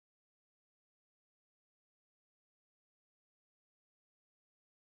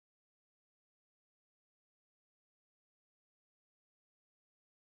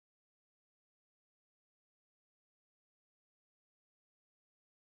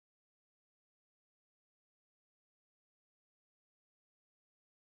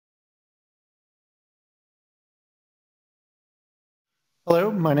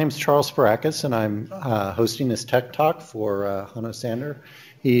Hello, my name is Charles Sparakis, and I'm hosting this tech talk for Hanno Sander.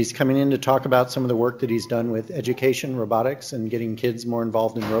 He's coming in to talk about some of the work that he's done with education, robotics, and getting kids more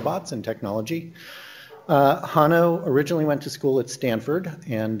involved in robots and technology. Hanno originally went to school at Stanford,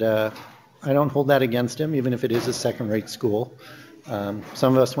 and I don't hold that against him, even if it is a second-rate school. Some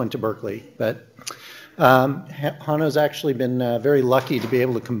of us went to Berkeley, but Hanno's actually been very lucky to be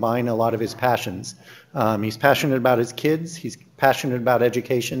able to combine a lot of his passions. He's passionate about his kids, he's passionate about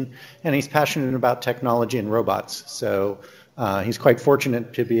education, and he's passionate about technology and robots. So he's quite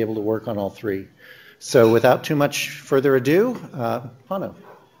fortunate to be able to work on all three. So without too much further ado, Hanno.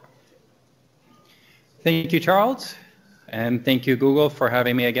 Thank you, Charles. And thank you, Google, for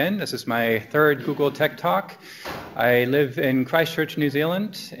having me again. This is my third Google Tech Talk. I live in Christchurch, New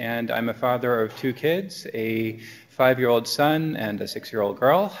Zealand, and I'm a father of two kids, a 5-year-old son and a 6-year-old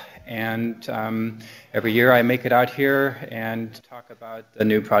girl. And every year I make it out here and talk about the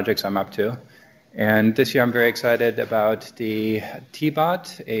new projects I'm up to. And this year I'm very excited about the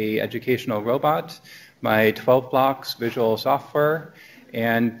T-Bot, a educational robot, my 12 blocks visual software,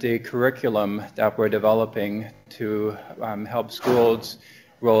 and the curriculum that we're developing to help schools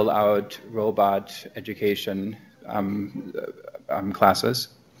roll out robot education classes.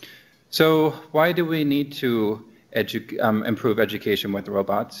 So why do we need to improve education with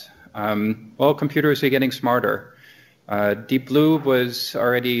robots? Well, computers are getting smarter. Deep Blue was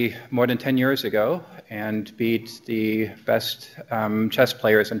already more than 10 years ago and beat the best chess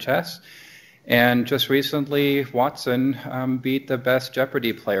players in chess. And just recently, Watson beat the best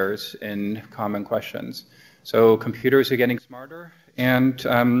Jeopardy players in common questions. So computers are getting smarter, and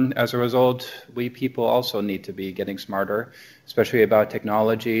as a result, we people also need to be getting smarter, especially about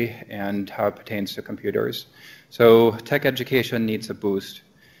technology and how it pertains to computers. So tech education needs a boost.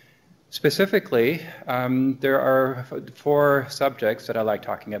 Specifically, there are 4 subjects that I like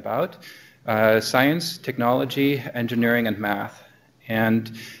talking about: science, technology, engineering, and math.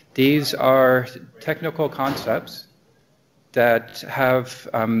 And these are technical concepts that have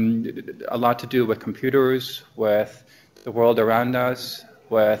a lot to do with computers, with the world around us,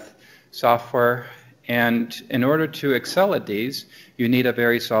 with software. And in order to excel at these, you need a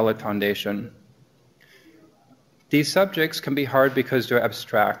very solid foundation. These subjects can be hard because they're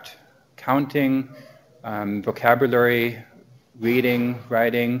abstract. Counting, vocabulary, reading,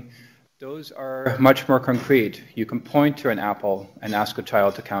 writing, those are much more concrete. You can point to an apple and ask a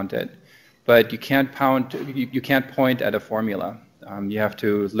child to count it, but you can't point at a formula. You have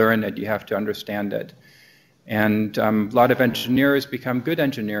to learn it, you have to understand it. And a lot of engineers become good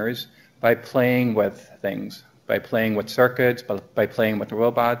engineers by playing with things, by playing with circuits, by playing with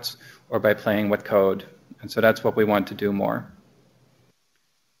robots, or by playing with code. And so that's what we want to do more.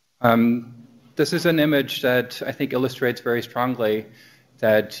 This is an image that I think illustrates very strongly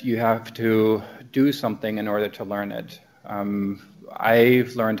that you have to do something in order to learn it.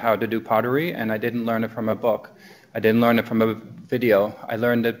 I've learned how to do pottery, and I didn't learn it from a book. I didn't learn it from a video. I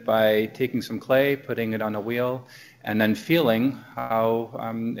learned it by taking some clay, putting it on a wheel, and then feeling how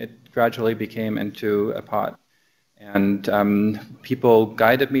it gradually became into a pot. And people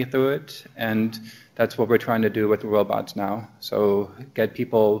guided me through it, and that's what we're trying to do with the robots now. So get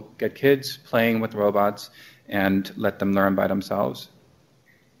kids playing with robots and let them learn by themselves.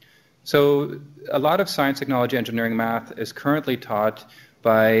 So a lot of science, technology, engineering, math is currently taught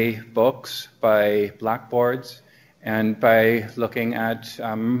by books, by blackboards, and by looking at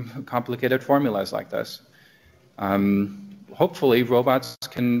complicated formulas like this. Hopefully, robots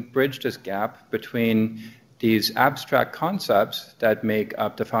can bridge this gap between these abstract concepts that make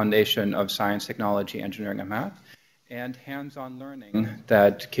up the foundation of science, technology, engineering, and math, and hands-on learning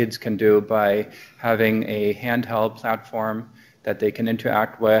that kids can do by having a handheld platform that they can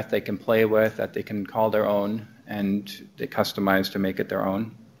interact with, they can play with, that they can call their own, and they customize to make it their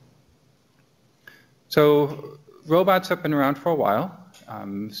own. So robots have been around for a while.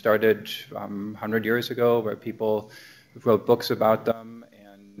 Started 100 years ago, where people wrote books about them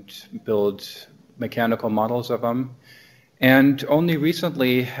and built mechanical models of them. And only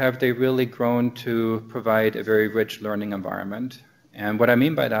recently have they really grown to provide a very rich learning environment. And what I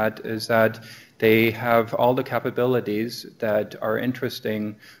mean by that is that they have all the capabilities that are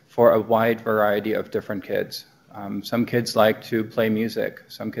interesting for a wide variety of different kids. Some kids like to play music.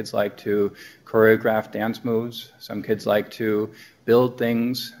 Some kids like to choreograph dance moves. Some kids like to build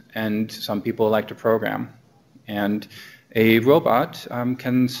things. And some people like to program. And a robot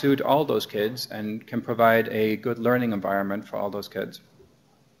can suit all those kids and can provide a good learning environment for all those kids.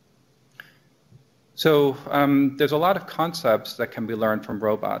 So there's a lot of concepts that can be learned from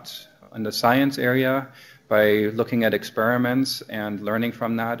robots. In the science area, by looking at experiments and learning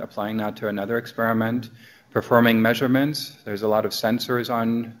from that, applying that to another experiment, performing measurements. There's a lot of sensors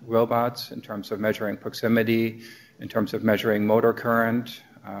on robots in terms of measuring proximity, in terms of measuring motor current,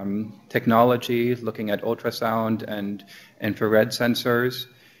 technology, looking at ultrasound and infrared sensors,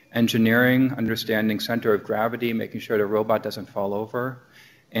 engineering, understanding center of gravity, making sure the robot doesn't fall over,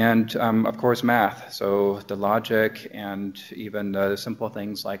 and of course math, so the logic and even the simple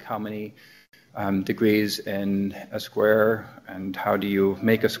things like how many degrees in a square and how do you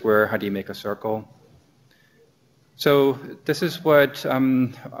make a square, how do you make a circle. So this is what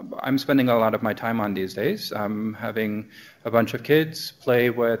I'm spending a lot of my time on these days, having a bunch of kids play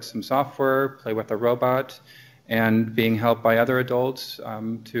with some software, play with a robot, and being helped by other adults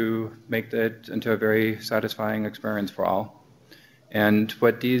to make it into a very satisfying experience for all. And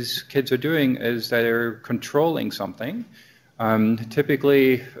what these kids are doing is they're controlling something.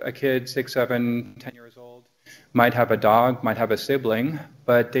 Typically, a kid 6, 7, 10 years old might have a dog, might have a sibling,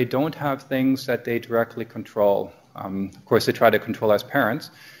 but they don't have things that they directly control. Of course, they try to control as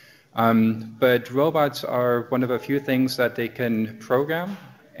parents, but robots are one of a few things that they can program,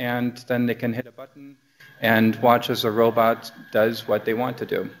 and then they can hit a button and watch as a robot does what they want to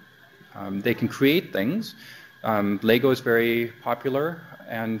do. They can create things. Lego is very popular,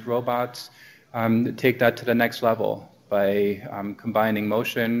 and robots take that to the next level by combining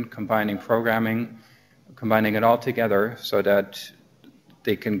motion, combining programming, combining it all together so that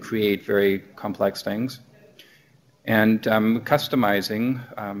they can create very complex things. And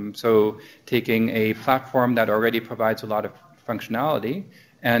customizing, so taking a platform that already provides a lot of functionality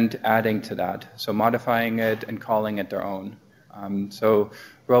and adding to that, so modifying it and calling it their own. So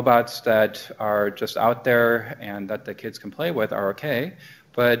robots that are just out there and that the kids can play with are okay,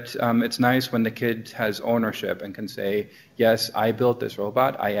 but it's nice when the kid has ownership and can say, yes, I built this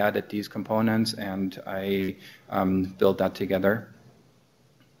robot, I added these components, and I built that together.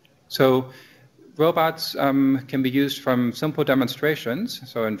 So robots can be used from simple demonstrations,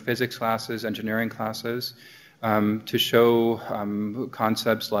 so in physics classes, engineering classes, to show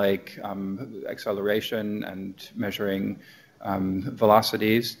concepts like acceleration and measuring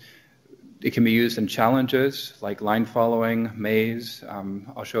velocities. It can be used in challenges like line following, maze.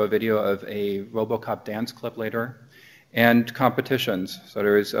 I'll show a video of a RoboCop dance clip later. And competitions. So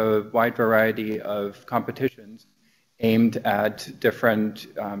there is a wide variety of competitions aimed at different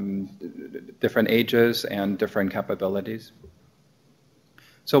ages and different capabilities.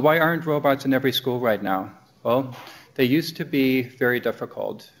 So why aren't robots in every school right now? Well, they used to be very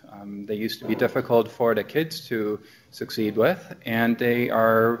difficult. They used to be difficult for the kids to succeed with, and they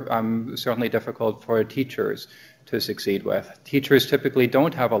are certainly difficult for teachers to succeed with. Teachers typically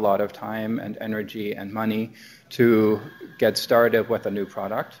don't have a lot of time and energy and money to get started with a new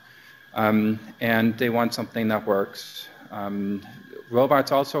product. And they want something that works.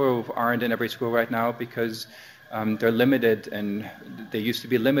 Robots also aren't in every school right now because they're limited, and they used to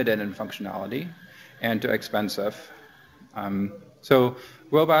be limited in functionality and they're expensive. So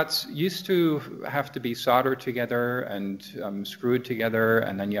robots used to have to be soldered together and screwed together,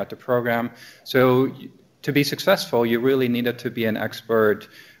 and then you had to program. So to be successful, you really needed to be an expert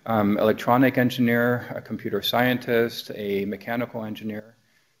electronic engineer, a computer scientist, a mechanical engineer,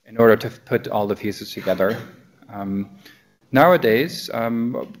 in order to put all the pieces together. Nowadays,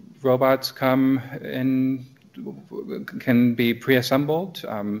 robots come in, can be pre-assembled,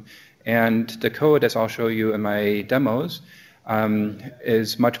 and the code, as I'll show you in my demos,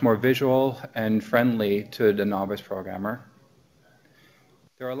 is much more visual and friendly to the novice programmer.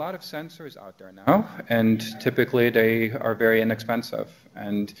 There are a lot of sensors out there now, and typically they are very inexpensive,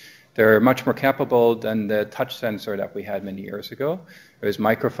 and they're much more capable than the touch sensor that we had many years ago. There's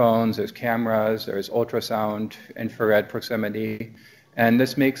microphones, there's cameras, there's ultrasound, infrared proximity, and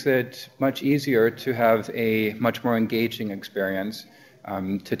this makes it much easier to have a much more engaging experience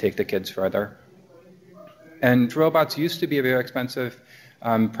to take the kids further. And robots used to be very expensive,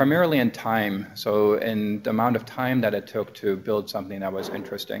 primarily in time, so in the amount of time that it took to build something that was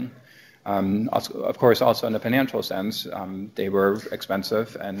interesting. Also, of course, also in the financial sense, they were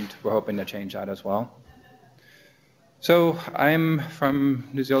expensive, and we're hoping to change that as well. So I'm from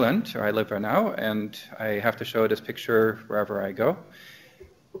New Zealand, or I live there now, and I have to show this picture wherever I go.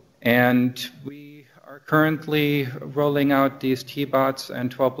 And we are currently rolling out these T-bots and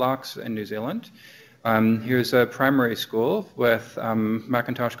 12 blocks in New Zealand. Here's a primary school with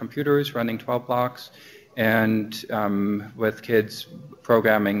Macintosh computers running 12 blocks, and with kids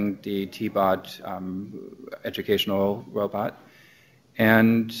programming the T-bot educational robot.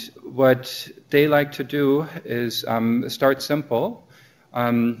 And what they like to do is start simple,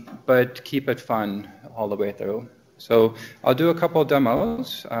 but keep it fun. all the way through. So I'll do a couple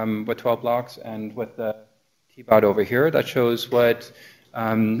demos with 12 blocks and with the T-bot over here that shows what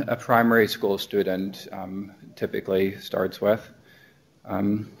a primary school student typically starts with.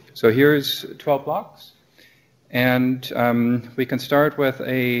 So here's 12 blocks. And we can start with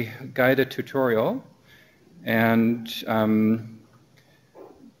a guided tutorial. And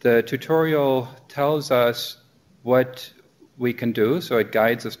the tutorial tells us what we can do, so it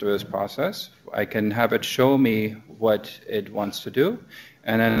guides us through this process. I can have it show me what it wants to do,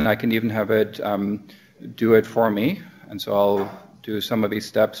 and then I can even have it do it for me. And so I'll do some of these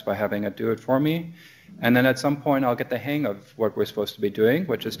steps by having it do it for me. And then at some point I'll get the hang of what we're supposed to be doing,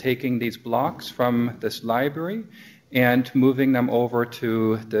 which is taking these blocks from this library and moving them over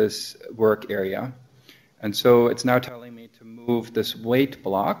to this work area. And so it's now telling me to move this wait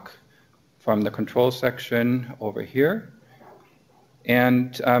block from the control section over here.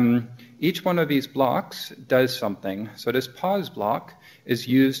 And each one of these blocks does something. So this pause block is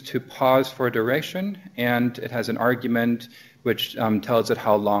used to pause for duration, and it has an argument which tells it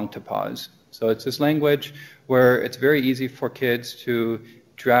how long to pause. So it's this language where it's very easy for kids to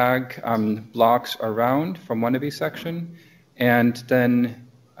drag blocks around from one of these sections, and then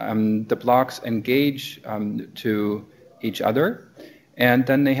the blocks engage to each other, and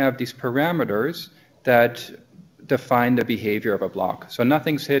then they have these parameters that define the behavior of a block. So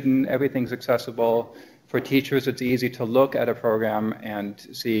nothing's hidden, everything's accessible. For teachers, it's easy to look at a program and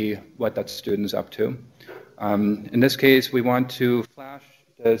see what that student's up to. In this case, we want to flash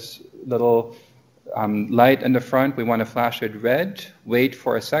this little light in the front. We want to flash it red, wait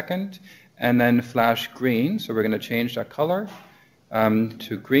for a second, and then flash green. So we're going to change that color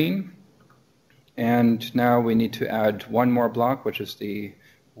to green. And now we need to add one more block, which is the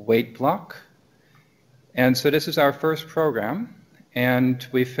wait block. And so this is our first program. And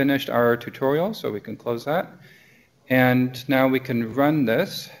we finished our tutorial, so we can close that. And now we can run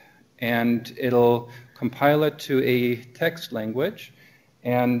this, and it'll compile it to a text language.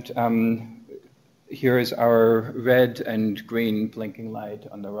 And here is our red and green blinking light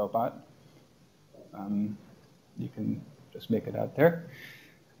on the robot. You can just make it out there.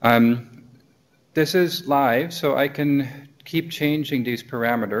 This is live, so I can keep changing these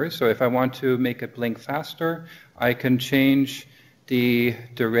parameters. So if I want to make it blink faster, I can change the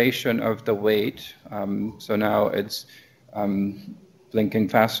duration of the wait. So now it's blinking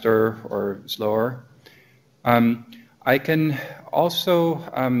faster or slower. I can also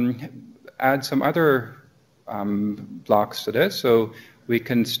add some other blocks to this. So we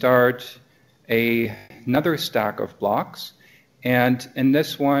can start another stack of blocks, and in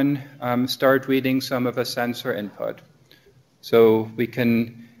this one, start reading some of a sensor input. So we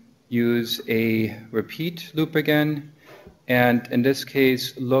can use a repeat loop again, and in this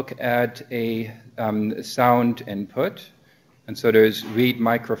case, look at a sound input. And so there's read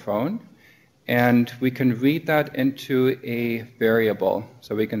microphone, and we can read that into a variable.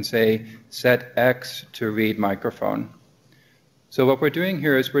 So we can say set X to read microphone. So what we're doing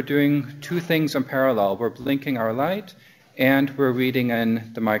here is we're doing two things in parallel. We're blinking our light, and we're reading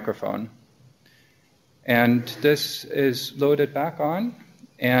in the microphone. And this is loaded back on,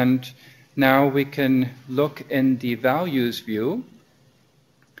 and now we can look in the values view,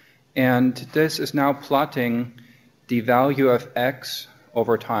 and this is now plotting the value of X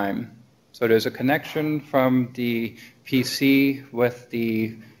over time. So there's a connection from the PC with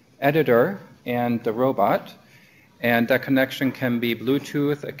the editor and the robot, and that connection can be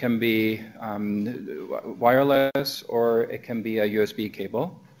Bluetooth, it can be wireless, or it can be a USB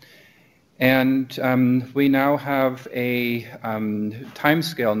cable. And we now have a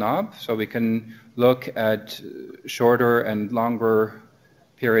timescale knob, so we can look at shorter and longer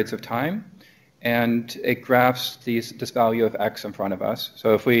periods of time. And it graphs this value of X in front of us.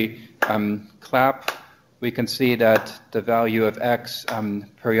 So if we clap, we can see that the value of X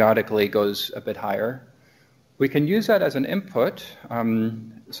periodically goes a bit higher. We can use that as an input,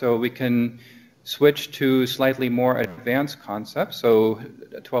 so we can switch to slightly more advanced concepts. So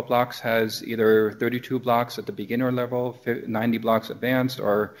 12 blocks has either 32 blocks at the beginner level, 90 blocks advanced,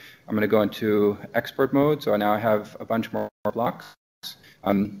 or I'm going to go into expert mode. So now I have a bunch more blocks.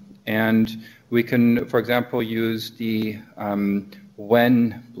 And we can, for example, use the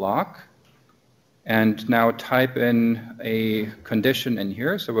when block and now type in a condition in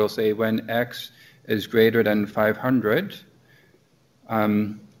here. So we'll say when X is greater than 500.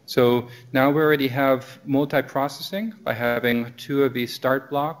 So now we already have multi-processing by having two of these start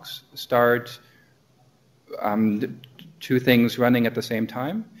blocks start two things running at the same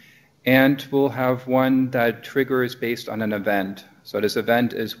time. And we'll have one that triggers based on an event. So this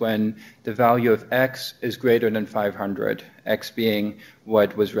event is when the value of x is greater than 500, x being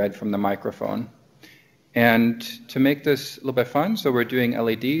what was read from the microphone. And to make this a little bit fun, so we're doing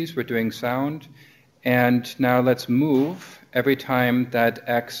LEDs, we're doing sound, and now let's move every time that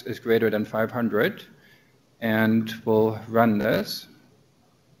x is greater than 500, and we'll run this.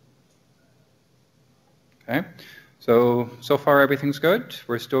 Okay, so far everything's good.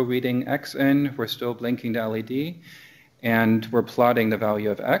 We're still reading x in, we're still blinking the LED, and we're plotting the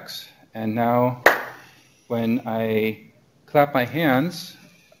value of x. And now when I clap my hands,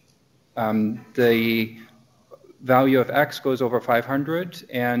 the value of x goes over 500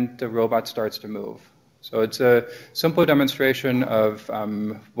 and the robot starts to move. So it's a simple demonstration of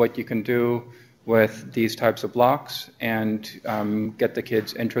what you can do with these types of blocks and get the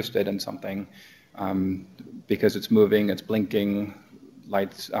kids interested in something because it's moving, it's blinking,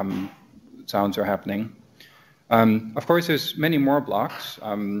 lights, sounds are happening. Of course, there's many more blocks.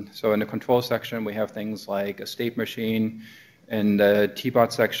 So in the control section, we have things like a state machine. In the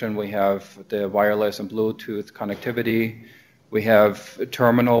T-bot section, we have the wireless and Bluetooth connectivity. We have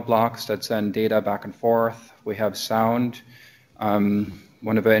terminal blocks that send data back and forth. We have sound.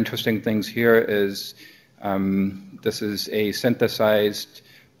 One of the interesting things here is this is a synthesized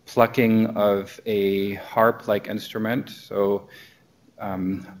plucking of a harp-like instrument. So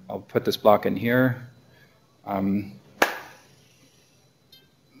I'll put this block in here.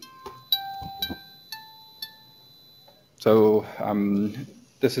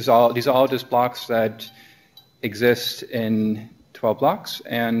 These are all just blocks that exist in 12 blocks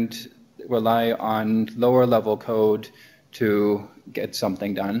and rely on lower level code to get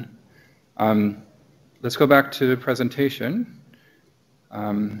something done. Let's go back to the presentation.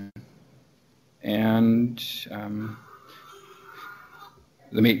 Let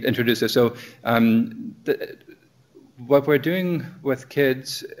me introduce this. So what we're doing with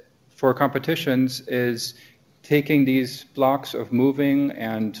kids for competitions is taking these blocks of moving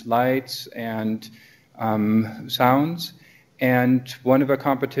and lights and sounds, and one of the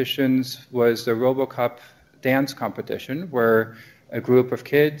competitions was the RoboCup dance competition, where a group of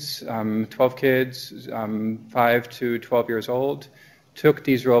kids, 12 kids, 5 to 12 years old, took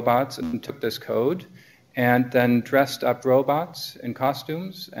these robots and took this code, and then dressed up robots in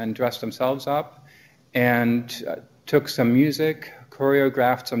costumes and dressed themselves up, and took some music,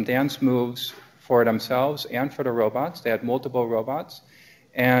 choreographed some dance moves for themselves and for the robots. They had multiple robots.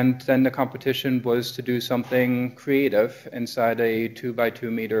 And then the competition was to do something creative inside a 2 by 2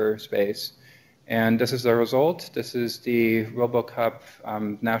 meter space. And this is the result. This is the RoboCup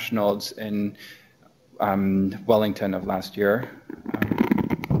Nationals in Wellington of last year.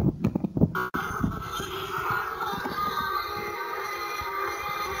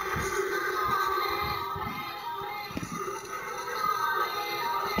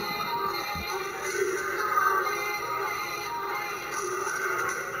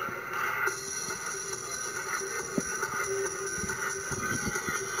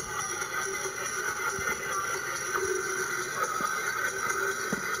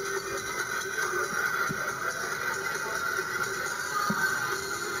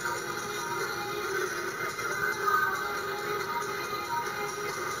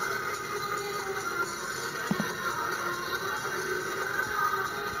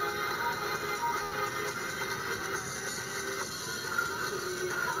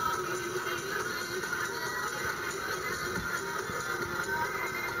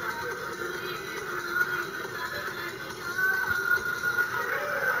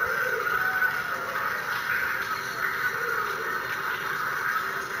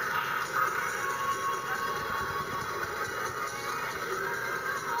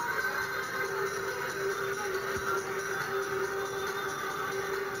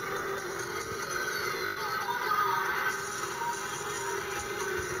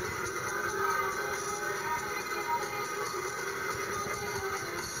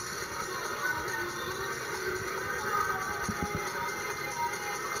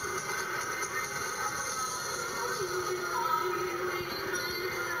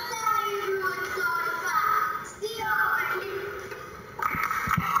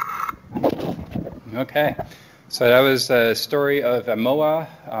 Okay, so that was a story of a moa,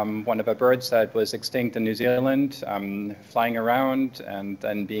 one of the birds that was extinct in New Zealand, flying around and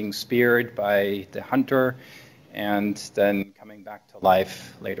then being speared by the hunter and then coming back to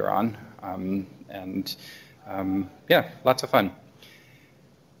life later on. Yeah, lots of fun.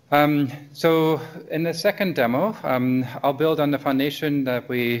 So in the second demo, I'll build on the foundation that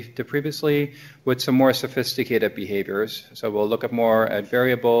we did previously with some more sophisticated behaviors. So we'll look at more at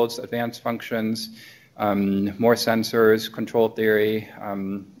variables, advanced functions, more sensors, control theory,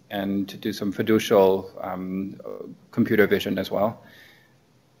 and do some fiducial computer vision as well.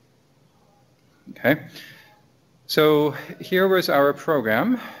 Okay, so here was our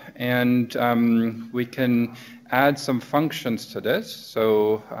program, and we can add some functions to this.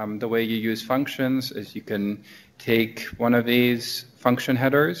 So the way you use functions is you can take one of these function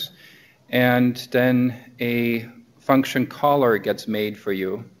headers, and then a function caller gets made for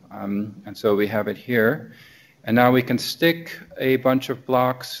you. And so we have it here. And now we can stick a bunch of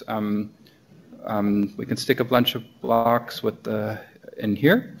blocks. We can stick a bunch of blocks with in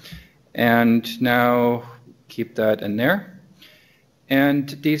here. And now keep that in there. And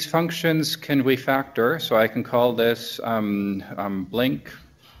these functions can refactor. So I can call this blink.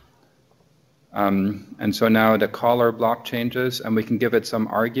 And so now the caller block changes, and we can give it some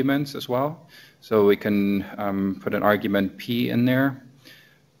arguments as well. So we can put an argument P in there.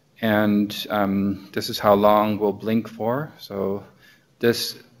 And this is how long we'll blink for. So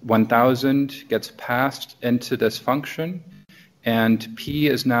this 1000 gets passed into this function, and P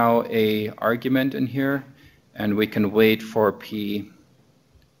is now a argument in here, and we can wait for P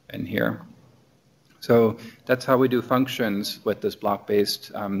in here. So that's how we do functions with this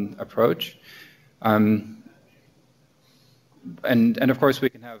block-based approach. And of course, we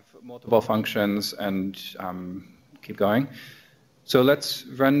can have multiple functions and keep going. So let's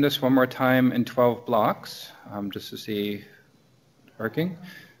run this one more time in 12 blocks, just to see it working.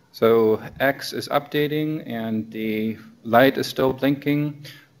 So X is updating, and the light is still blinking.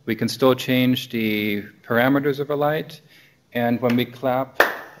 We can still change the parameters of a light. And when we clap,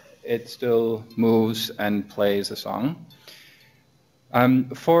 it still moves and plays a song.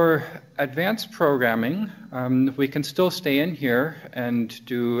 For advanced programming, we can still stay in here and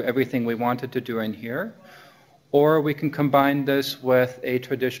do everything we wanted to do in here. Or we can combine this with a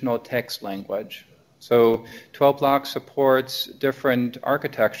traditional text language. So 12 blocks supports different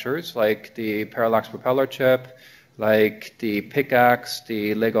architectures, like the parallax propeller chip, like the pickaxe,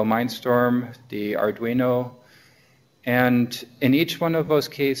 the Lego Mindstorm, the Arduino. And in each one of those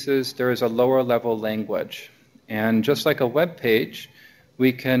cases, there is a lower level language. And just like a web page,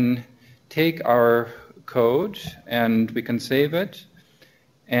 we can take our code and we can save it,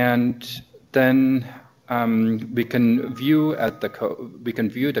 and then we can view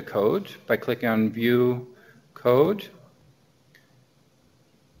the code by clicking on View Code.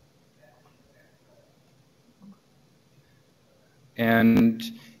 And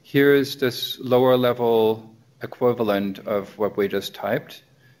here's this lower level equivalent of what we just typed,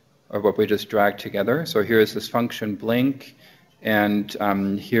 or what we just dragged together. So here's this function blink, and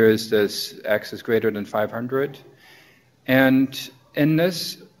here's this X is greater than 500. And in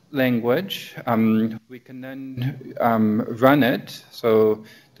this language, we can then run it. So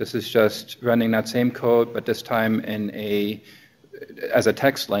this is just running that same code, but this time as a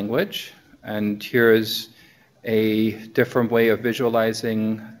text language. And here's a different way of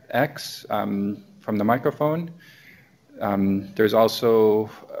visualizing X from the microphone. There's also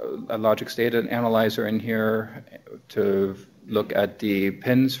a logic state analyzer in here to look at the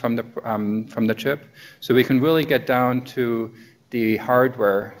pins from the chip. So we can really get down to the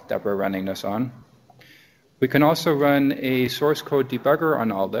hardware that we're running this on. We can also run a source code debugger on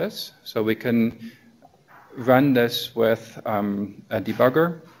all this. So we can run this with a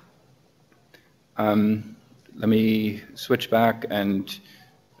debugger. Let me switch back and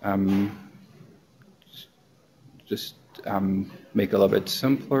just make it a little bit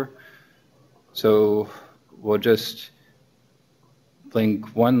simpler. So we'll just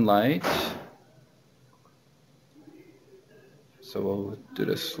blink one light. So we'll do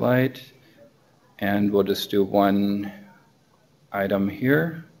this light, and we'll just do one item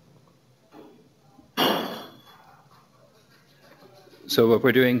here. So what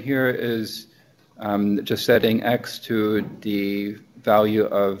we're doing here is just setting X to the value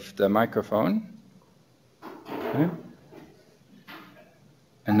of the microphone. Okay.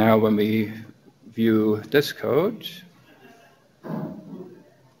 And now when we view this code,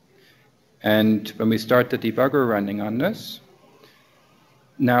 and when we start the debugger running on this,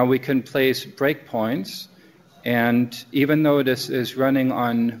 now we can place breakpoints, and even though this is running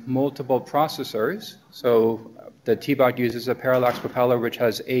on multiple processors, so the T-Bot uses a parallax propeller which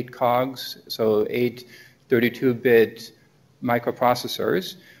has 8 cogs, so 8 32-bit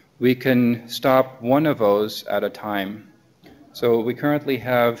microprocessors, we can stop one of those at a time. So we currently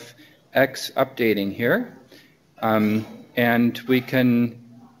have X updating here, and we can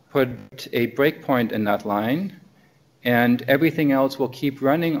put a breakpoint in that line, and everything else will keep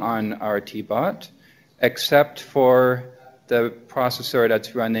running on our T-Bot, except for the processor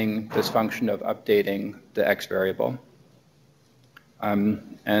that's running this function of updating the x variable.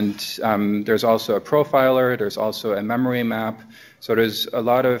 There's also a profiler, there's also a memory map, so there's a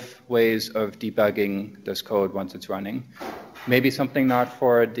lot of ways of debugging this code once it's running. Maybe something not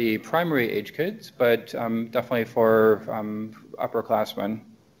for the primary age kids, but definitely for upperclassmen.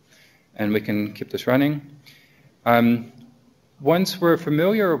 And we can keep this running. Once we're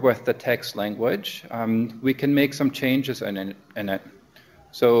familiar with the text language, we can make some changes in it.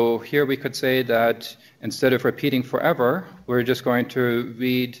 So here we could say that instead of repeating forever, we're just going to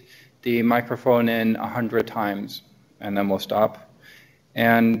read the microphone in 100 times, and then we'll stop.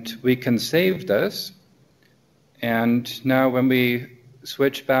 And we can save this. And now when we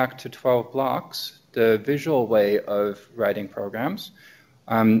switch back to 12 blocks, the visual way of writing programs,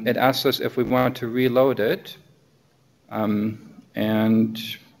 it asks us if we want to reload it.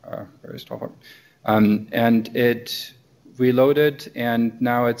 Where's 12? And it reloaded, and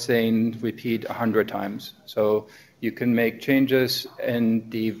now it's saying repeat 100 times. So you can make changes in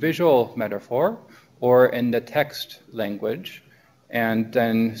the visual metaphor or in the text language, and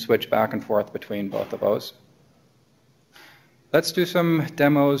then switch back and forth between both of those. Let's do some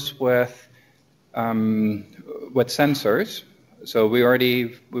demos with sensors. So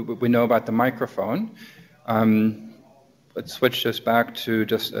we know about the microphone. Let's switch this back to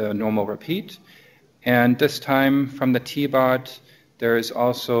just a normal repeat. And this time from the T-bot, there is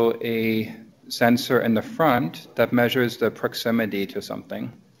also a sensor in the front that measures the proximity to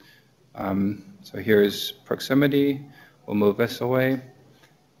something. So here's proximity. We'll move this away.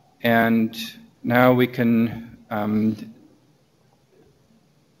 And now we can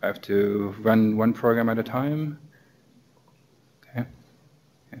I have to run one program at a time. Okay.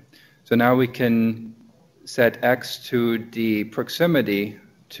 So now we can set x to the proximity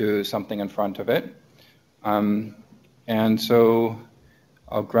to something in front of it. And so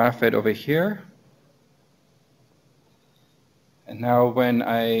I'll graph it over here. And now when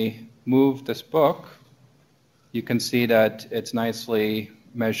I move this book, you can see that it's nicely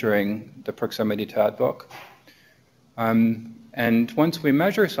measuring the proximity to that book. And once we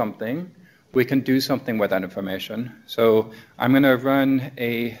measure something, we can do something with that information. So I'm going to run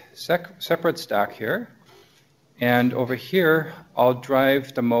a separate stack here. And over here, I'll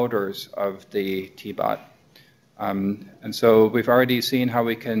drive the motors of the T-bot. And so we've already seen how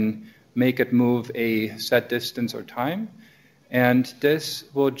we can make it move a set distance or time. And this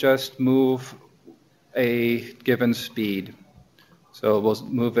will just move a given speed. So we'll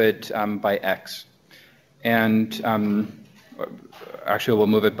move it by x. And actually, we'll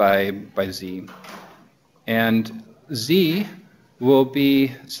move it by z. And z will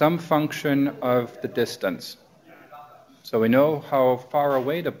be some function of the distance. So we know how far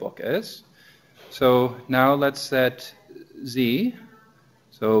away the book is. So now let's set z.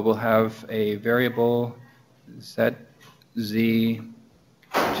 So we'll have a variable set z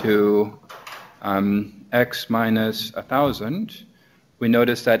to x minus 1,000. We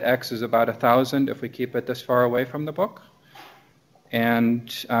notice that x is about 1,000 if we keep it this far away from the book. And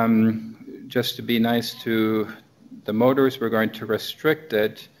just to be nice to the motors, we're going to restrict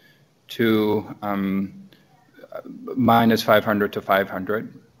it to minus 500 to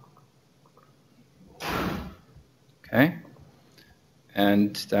 500. Okay.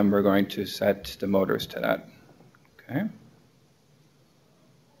 And then we're going to set the motors to that. Okay.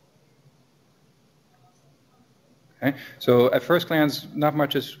 Okay. So at first glance, not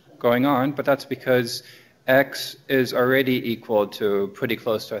much is going on, but that's because x is already equal to pretty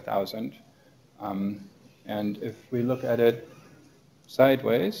close to 1,000. And if we look at it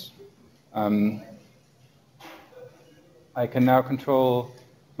sideways, I can now control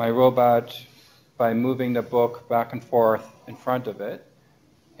my robot by moving the book back and forth in front of it.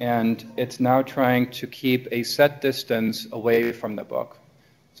 And it's now trying to keep a set distance away from the book.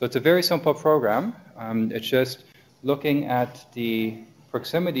 So it's a very simple program. It's just looking at the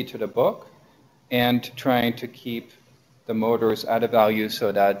proximity to the book and trying to keep the motors at a value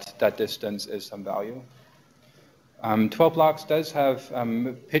so that that distance is some value. 12 blocks does have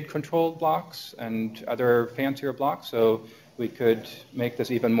PID control blocks and other fancier blocks, so we could make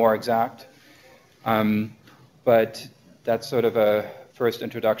this even more exact. But that's sort of a first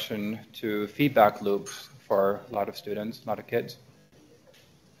introduction to feedback loops for a lot of students, a lot of kids.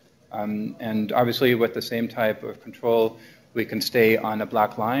 And obviously with the same type of control, we can stay on a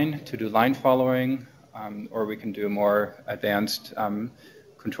black line to do line following, or we can do more advanced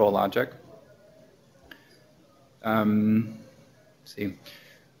control logic. Let's see.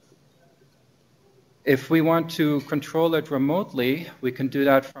 If we want to control it remotely, we can do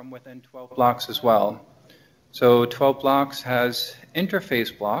that from within 12 blocks as well. So 12 blocks has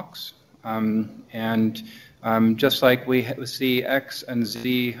interface blocks, and just like we see X and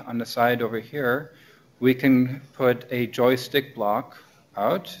Z on the side over here, we can put a joystick block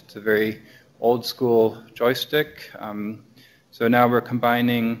out. It's a very old school joystick. So now we're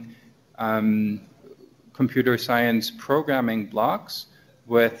combining computer science programming blocks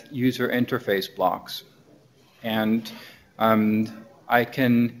with user interface blocks. And I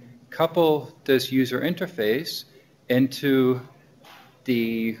can couple this user interface into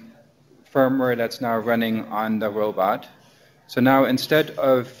the firmware that's now running on the robot. So now instead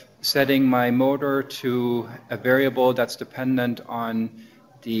of setting my motor to a variable that's dependent on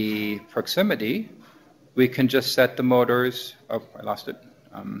the proximity, we can just set the motors, oh, I lost it.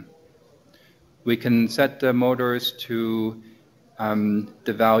 We can set the motors to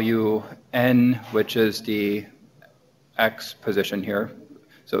the value n, which is the x position here.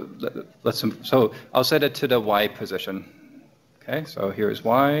 So so I'll set it to the y position. Okay, so here's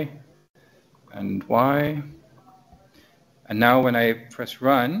y and y. And now when I press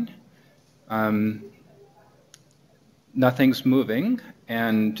run, nothing's moving,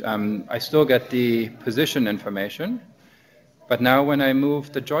 and I still get the position information. But now when I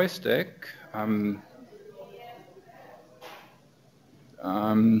move the joystick,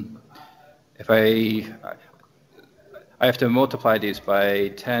 if I have to multiply these by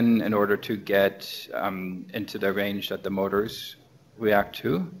 10 in order to get into the range that the motors react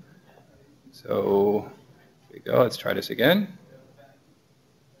to. So here we go, let's try this again.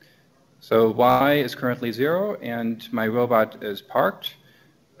 So y is currently 0 and my robot is parked.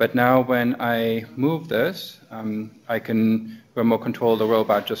 But now when I move this, I can remote control the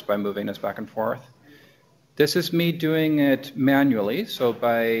robot just by moving this back and forth. This is me doing it manually, so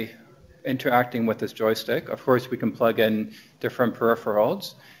by interacting with this joystick. Of course, we can plug in different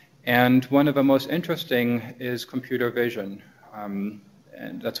peripherals. And one of the most interesting is computer vision.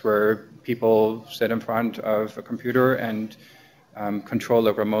 And that's where people sit in front of a computer and control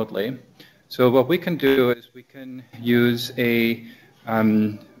it remotely. So what we can do is we can use a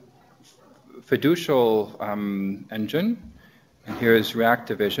fiducial engine, and here's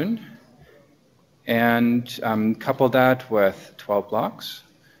reactive vision, and couple that with 12 blocks.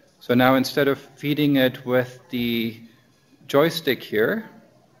 So now instead of feeding it with the joystick here,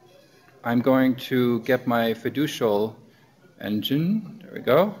 I'm going to get my fiducial engine. There we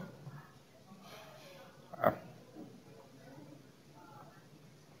go.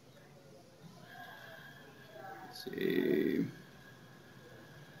 Let's see.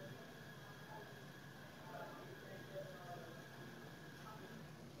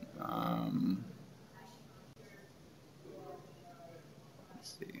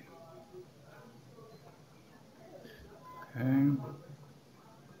 Let's see. Okay.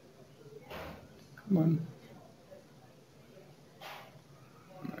 Come on.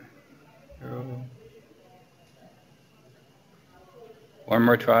 Go. One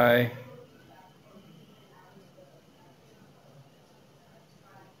more try.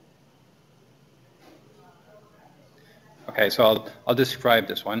 Okay, so I'll describe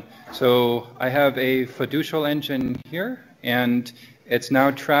this one. So I have a fiducial engine here, and it's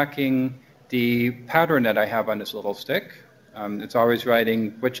now tracking the pattern that I have on this little stick. It's always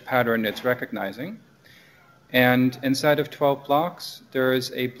writing which pattern it's recognizing. And inside of 12 blocks, there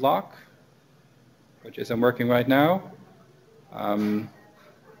is a block, which isn't working right now,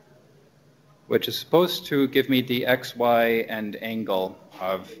 which is supposed to give me the x, y, and angle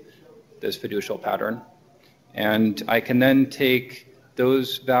of this fiducial pattern. And I can then take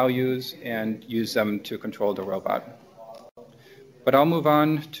those values and use them to control the robot. But I'll move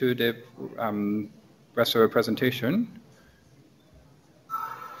on to the rest of the presentation.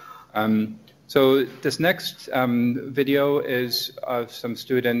 So this next video is of some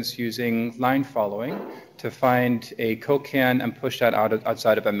students using line following to find a Coke can and push that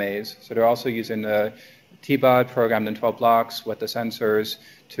outside of a maze. So they're also using the T-bot programmed in 12 blocks with the sensors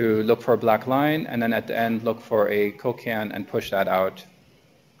to look for a black line, and then at the end look for a Coke can and push that out.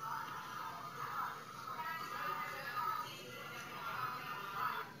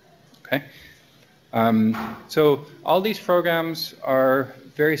 Okay. So all these programs are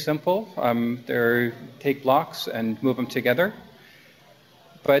very simple. They take blocks and move them together,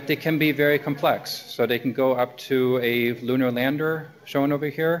 but they can be very complex. So they can go up to a lunar lander shown over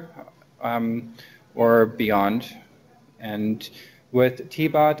here, or beyond. And with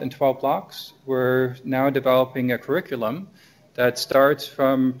T-bot and 12 blocks, we're now developing a curriculum that starts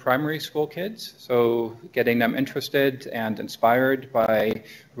from primary school kids, so getting them interested and inspired by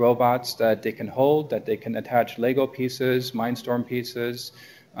robots that they can hold, that they can attach Lego pieces, Mindstorm pieces,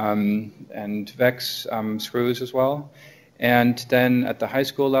 and VEX screws as well. And then at the high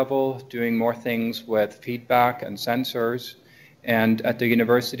school level, doing more things with feedback and sensors. And at the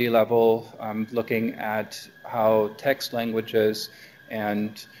university level, looking at how text languages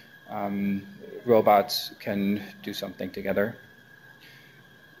and robots can do something together.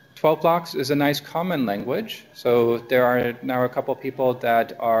 12 blocks is a nice common language. So there are now a couple people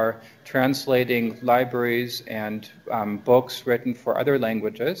that are translating libraries and books written for other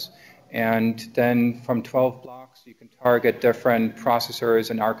languages. And then from 12 blocks, you can target different processors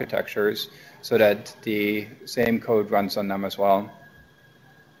and architectures so that the same code runs on them as well.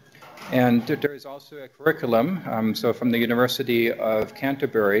 And there is also a curriculum. So from the University of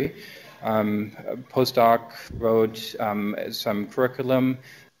Canterbury, a postdoc wrote some curriculum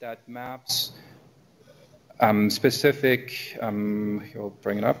that maps specific, you'll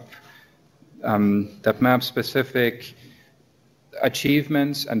bring it up, that maps specific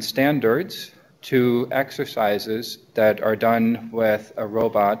achievements and standards to exercises that are done with a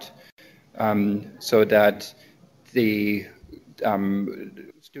robot so that the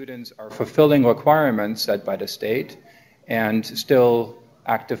students are fulfilling requirements set by the state and still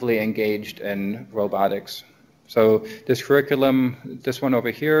actively engaged in robotics. So this curriculum, this one over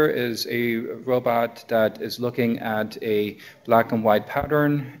here, is a robot that is looking at a black and white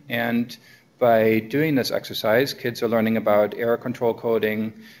pattern, and by doing this exercise, kids are learning about error control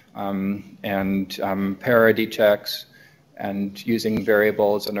coding and parity checks and using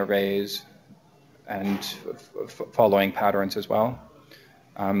variables and arrays and following patterns as well.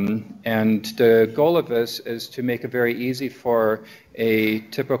 And the goal of this is to make it very easy for a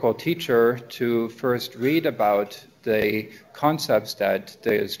typical teacher to first read about the concepts that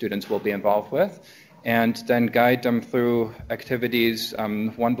the students will be involved with, and then guide them through activities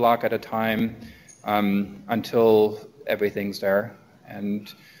one block at a time until everything's there.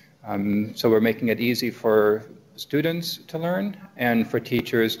 And so we're making it easy for students to learn and for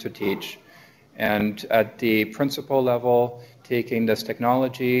teachers to teach. And at the principal level, taking this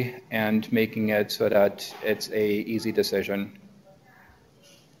technology and making it so that it's an easy decision.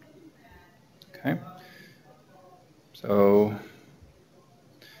 Okay. So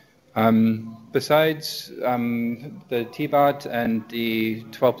besides the T-Bot and the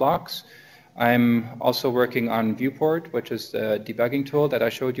 12 blocks, I'm also working on Viewport, which is the debugging tool that I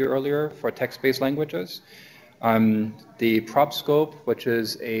showed you earlier for text-based languages. The prop scope, which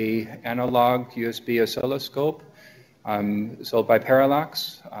is a analog USB oscilloscope sold by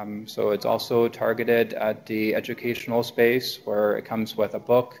Parallax. So it's also targeted at the educational space, where it comes with a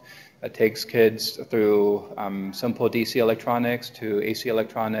book that takes kids through simple DC electronics to AC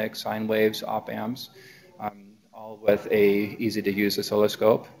electronics, sine waves, op amps, all with a easy-to-use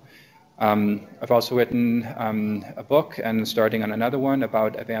oscilloscope. I've also written a book and starting on another one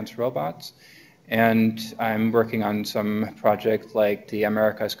about advanced robots. And I'm working on some project like the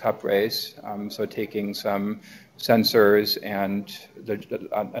America's Cup race, so taking some sensors and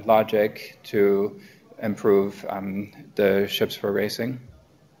the logic to improve the ships for racing.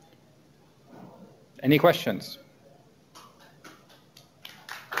 Any questions?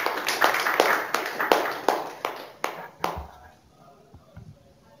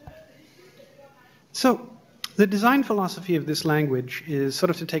 So the design philosophy of this language is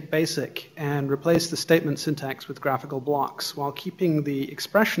sort of to take BASIC and replace the statement syntax with graphical blocks while keeping the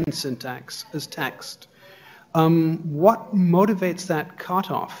expression syntax as text. What motivates that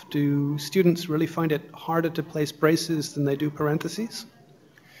cutoff? Do students really find it harder to place braces than they do parentheses?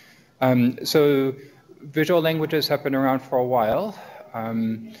 So visual languages have been around for a while.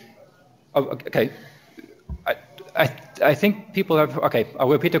 Okay. I think people have, okay, I'll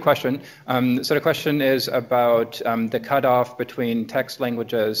repeat the question. So the question is about the cutoff between text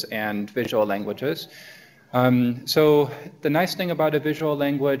languages and visual languages. So the nice thing about a visual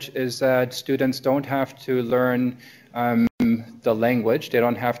language is that students don't have to learn the language. They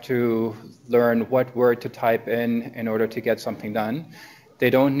don't have to learn what word to type in order to get something done. They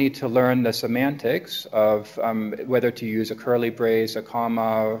don't need to learn the semantics of whether to use a curly brace, a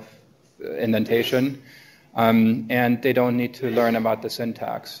comma, indentation. And they don't need to learn about the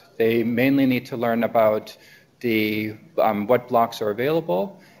syntax. They mainly need to learn about the what blocks are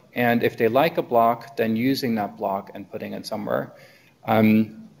available, and if they like a block, then using that block and putting it somewhere.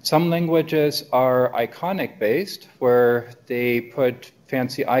 Some languages are iconic based, where they put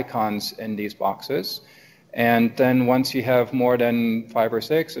fancy icons in these boxes, and then once you have more than 5 or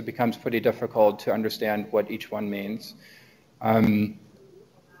 6, it becomes pretty difficult to understand what each one means.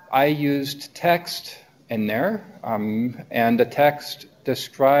 I used text in there, and the text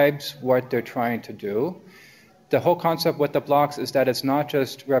describes what they're trying to do. the whole concept with the blocks is that it's not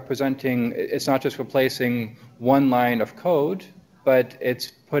just replacing one line of code, but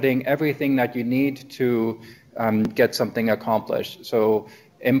it's putting everything that you need to get something accomplished. So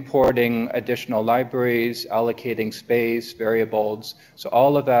importing additional libraries, allocating space, variables. So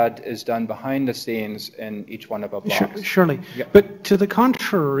all of that is done behind the scenes in each one of our blocks. Surely. Yeah. But to the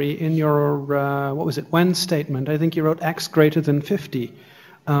contrary, in your, what was it, when statement, I think you wrote x greater than 50.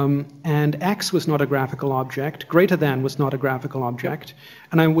 And x was not a graphical object, greater than was not a graphical object. Yep.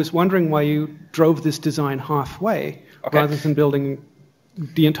 And I was wondering why you drove this design halfway, rather than building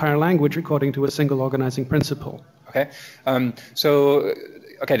the entire language according to a single organizing principle. Okay.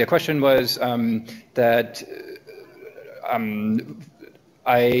 The question was that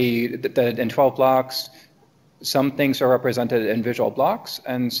in 12 blocks, some things are represented in visual blocks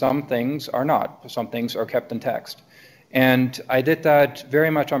and some things are not. Some things are kept in text. And I did that very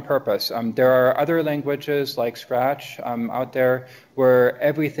much on purpose. There are other languages like Scratch out there where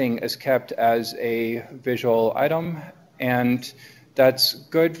everything is kept as a visual item, and that's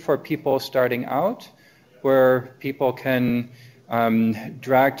good for people starting out, where people can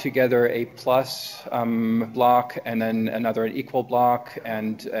drag together a plus block and then another equal block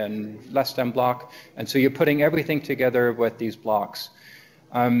and less than block. And so you're putting everything together with these blocks.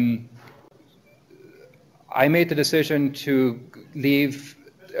 I made the decision to leave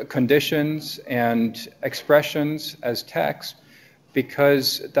conditions and expressions as text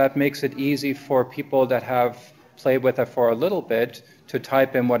because that makes it easy for people that have played with it for a little bit to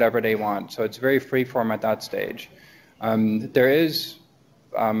type in whatever they want. So it's very free form at that stage. There is,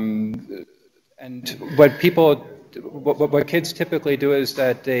 and what kids typically do is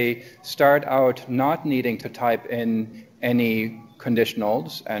that they start out not needing to type in any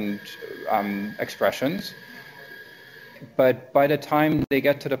conditionals and expressions, but by the time they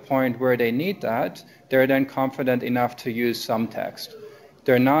get to the point where they need that, they're then confident enough to use some text.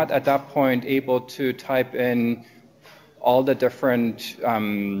 They're not at that point able to type in all the different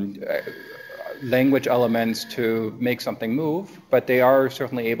language elements to make something move, but they are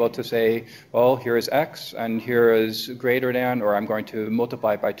certainly able to say, well, here is x, and here is greater than, or I'm going to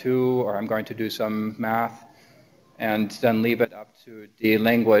multiply by 2, or I'm going to do some math, and then leave it up to the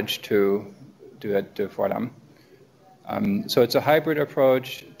language to do it for them. So it's a hybrid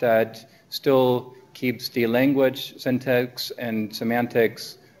approach that still keeps the language, syntax, and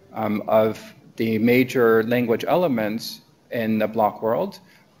semantics of the major language elements in the block world,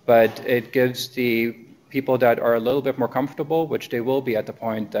 but it gives the people that are a little bit more comfortable, which they will be at the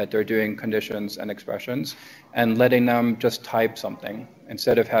point that they're doing conditions and expressions, and letting them just type something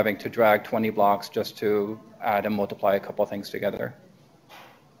instead of having to drag 20 blocks just to add and multiply a couple things together.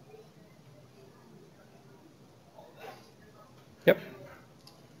 Yep.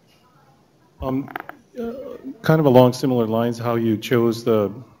 Kind of along similar lines, how you chose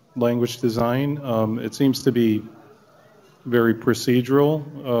the language design. It seems to be very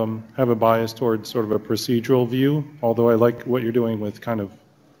procedural, have a bias towards sort of a procedural view, although I like what you're doing with kind of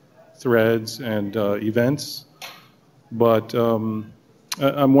threads and events. But I'm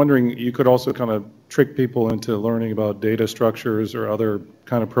wondering, you could also kind of trick people into learning about data structures or other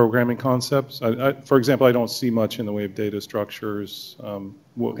kind of programming concepts. For example, I don't see much in the way of data structures.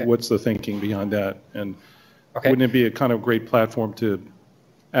 What's the thinking behind that? And wouldn't it be a kind of great platform to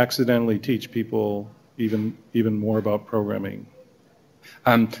accidentally teach people even more about programming?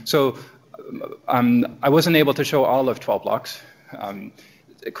 I wasn't able to show all of 12 blocks.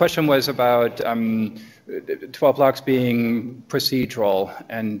 The question was about 12 blocks being procedural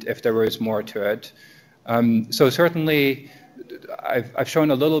and if there was more to it. So certainly I've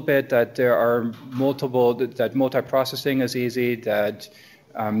shown a little bit that there are that multiprocessing is easy, that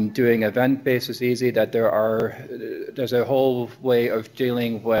doing event-based is easy, that there's a whole way of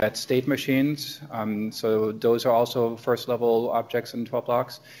dealing with state machines. So those are also first-level objects in 12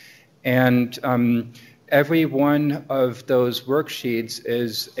 blocks. And every one of those worksheets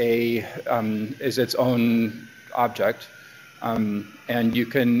is its own object. And you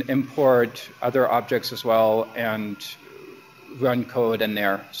can import other objects as well and run code in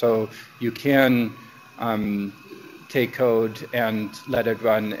there. So you can take code and let it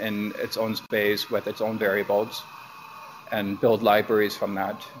run in its own space with its own variables and build libraries from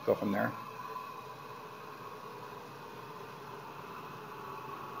that, go from there.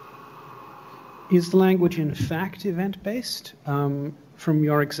 Is the language in fact event-based? From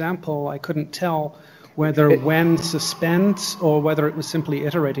your example, I couldn't tell whether when suspends or whether it was simply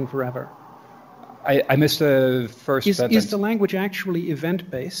iterating forever. I missed the first sentence. Is the language actually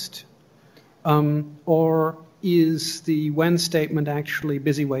event-based, or is the when statement actually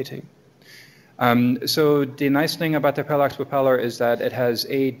busy waiting? So the nice thing about the parallax propeller is that it has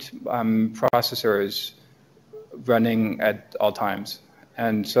 8 processors running at all times.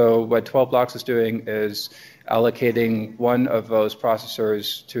 And so what 12 blocks is doing is allocating one of those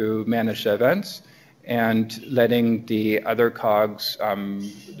processors to manage the events and letting the other cogs,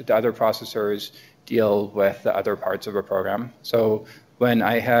 the other processors, deal with the other parts of a program. So when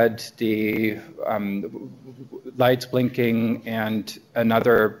I had the lights blinking and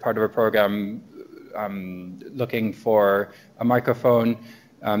another part of a program looking for a microphone,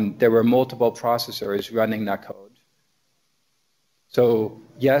 there were multiple processors running that code. So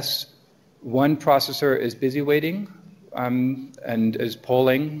yes, one processor is busy waiting and is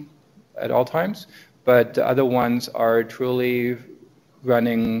polling at all times, but the other ones are truly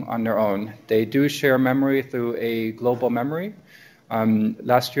running on their own. They do share memory through a global memory.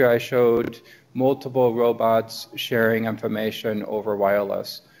 Last year I showed multiple robots sharing information over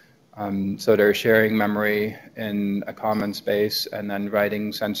wireless. So they're sharing memory in a common space and then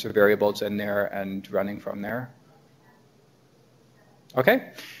writing sensor variables in there and running from there.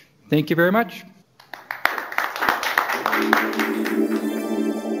 Okay, thank you very much.